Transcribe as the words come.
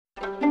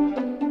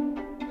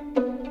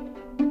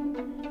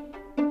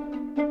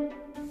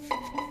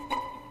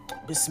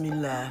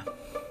Bismillah.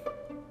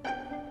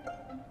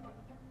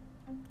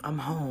 I'm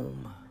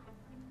home.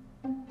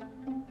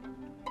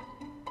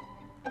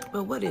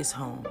 But what is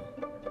home?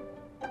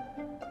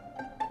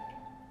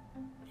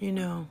 You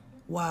know,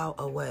 while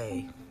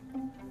away,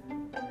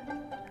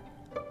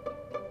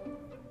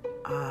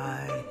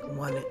 I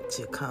wanted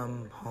to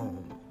come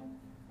home.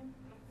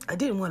 I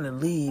didn't want to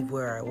leave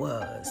where I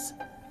was,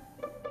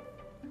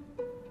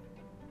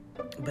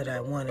 but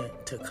I wanted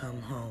to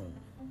come home.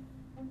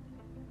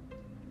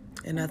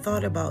 And I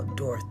thought about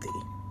Dorothy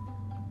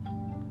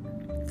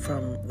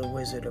from The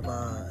Wizard of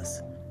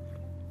Oz.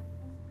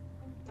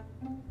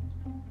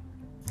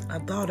 I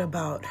thought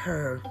about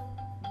her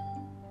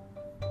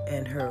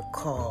and her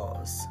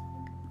cause,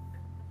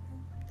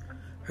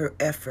 her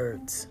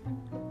efforts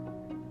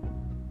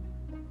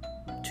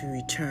to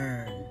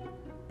return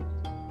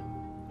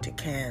to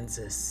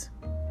Kansas,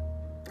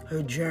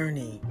 her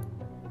journey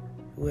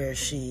where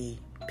she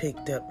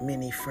picked up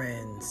many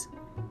friends,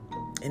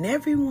 and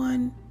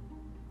everyone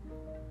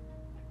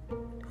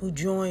who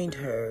joined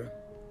her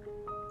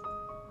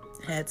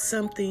had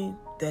something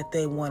that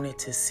they wanted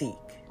to seek,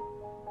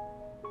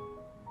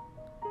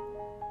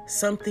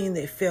 something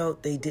they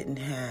felt they didn't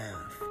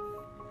have.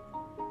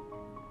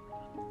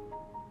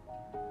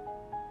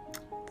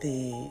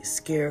 The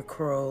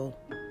Scarecrow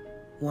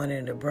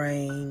wanted a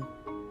brain.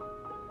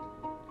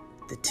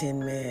 The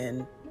Tin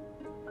Man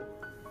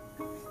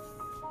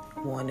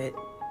wanted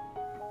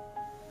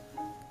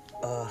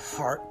a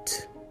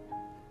heart.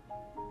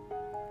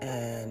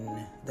 And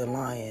the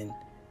Lion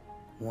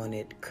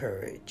wanted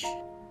courage.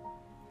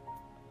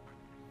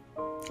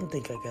 I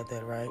think I got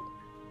that right.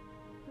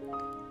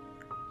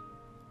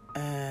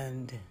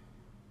 And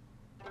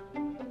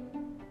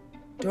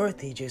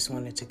Dorothy just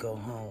wanted to go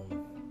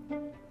home.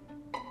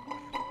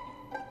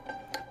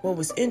 What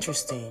was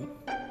interesting,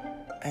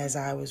 as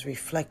I was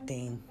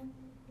reflecting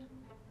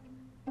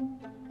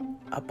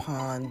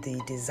upon the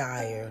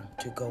desire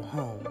to go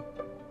home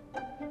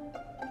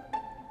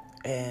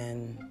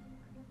and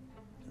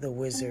The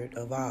Wizard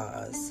of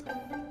Oz,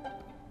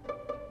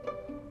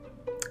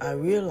 I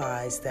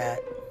realized that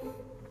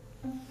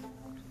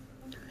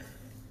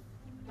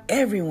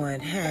everyone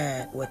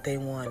had what they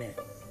wanted.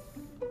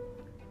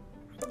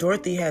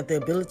 Dorothy had the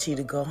ability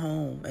to go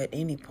home at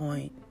any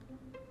point.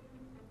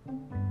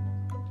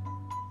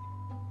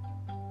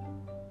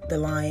 The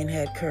Lion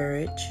had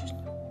courage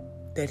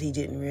that he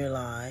didn't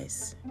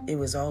realize. It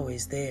was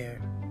always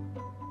there.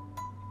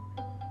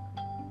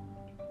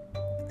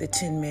 The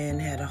Tin Man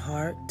had a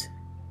heart.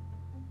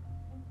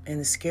 And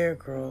the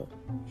Scarecrow,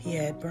 he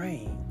had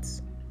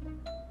brains.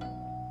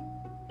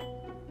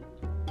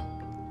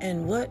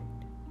 And what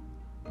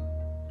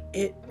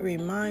it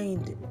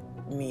reminded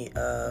me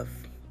of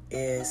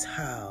is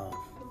how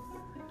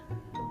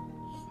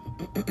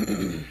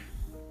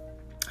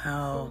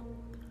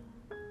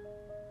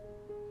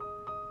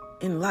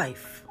in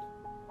life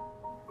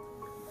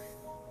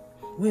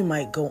we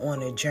might go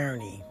on a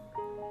journey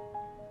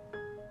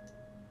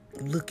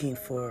looking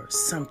for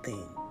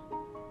something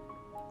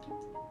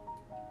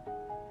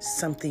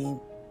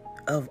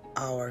of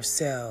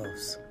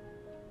ourselves.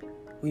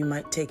 We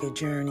might take a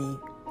journey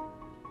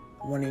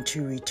wanting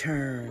to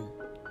return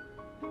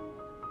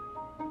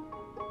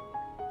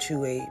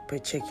to a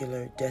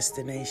particular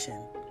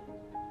destination.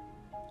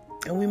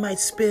 And we might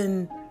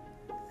spend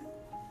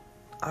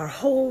our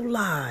whole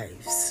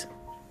lives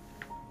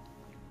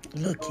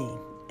looking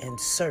and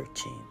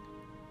searching.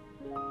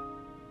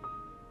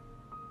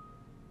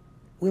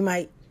 We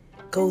might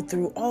go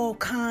through all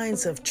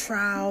kinds of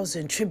trials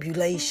and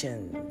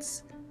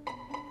tribulations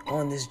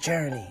on this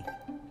journey,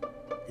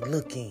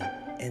 looking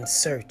and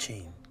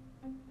searching.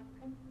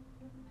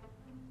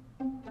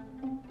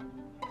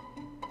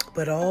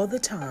 But all the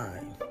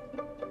time,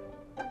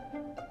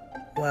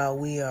 while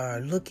we are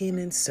looking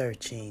and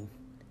searching,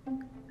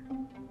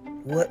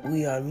 what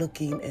we are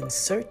looking and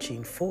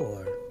searching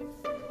for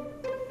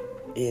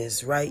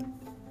is right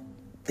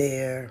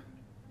there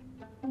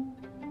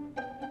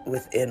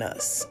within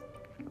us.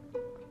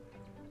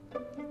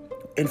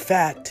 In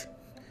fact,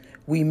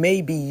 we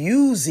may be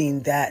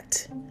using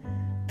that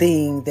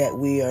thing that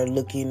we are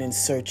looking and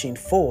searching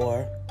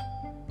for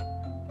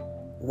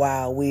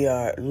while we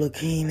are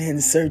looking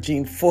and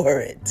searching for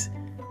it.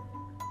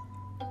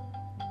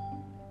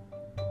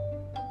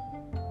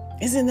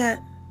 Isn't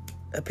that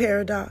a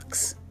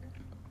paradox?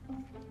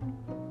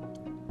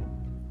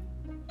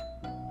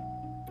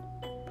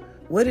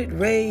 What it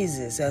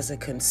raises as a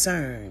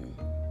concern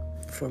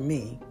for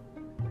me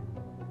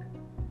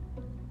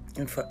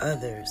and for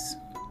others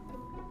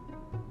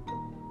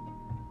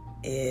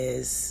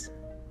is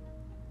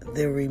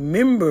the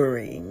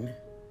remembering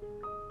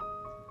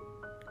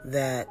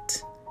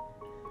that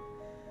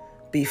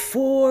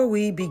before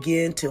we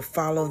begin to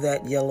follow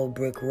that yellow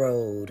brick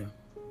road,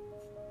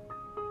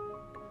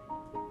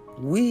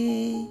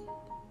 we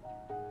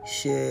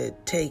should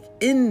take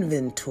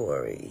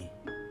inventory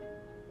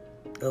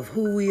of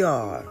who we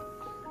are,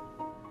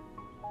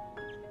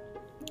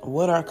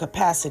 what our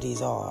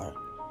capacities are,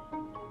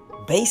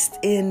 based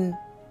in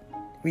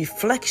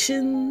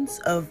reflections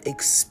of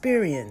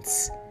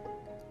experience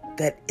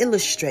that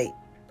illustrate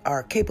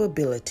our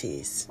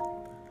capabilities,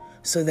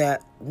 so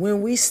that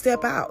when we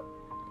step out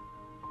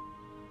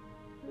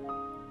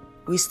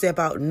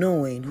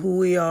knowing who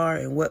we are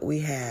and what we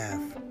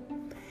have,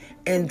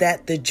 and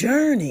that the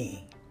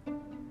journey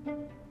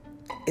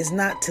is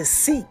not to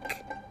seek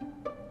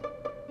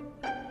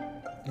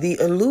the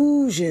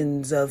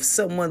illusions of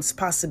someone's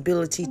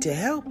possibility to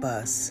help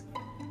us,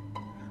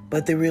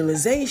 but the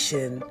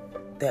realization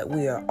that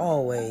we are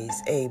always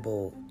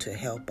able to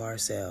help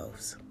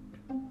ourselves.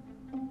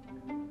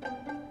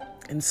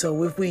 And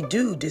so if we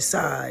do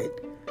decide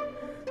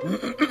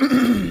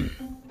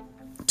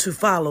to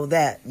follow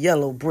that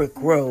yellow brick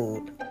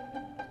road,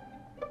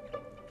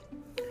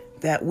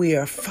 that we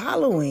are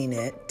following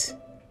it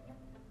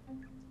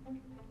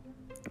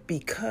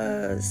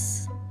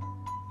because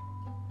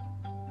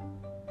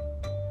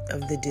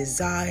of the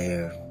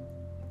desire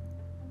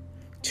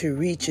to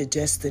reach a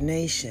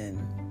destination,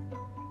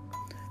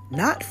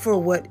 not for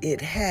what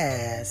it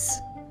has,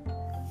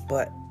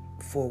 but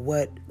for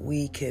what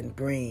we can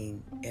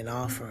bring in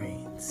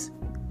offerings.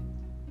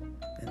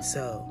 And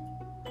so,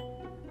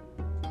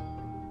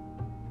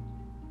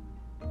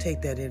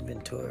 take that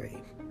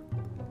inventory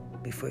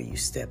before you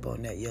step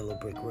on that yellow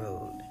brick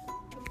road.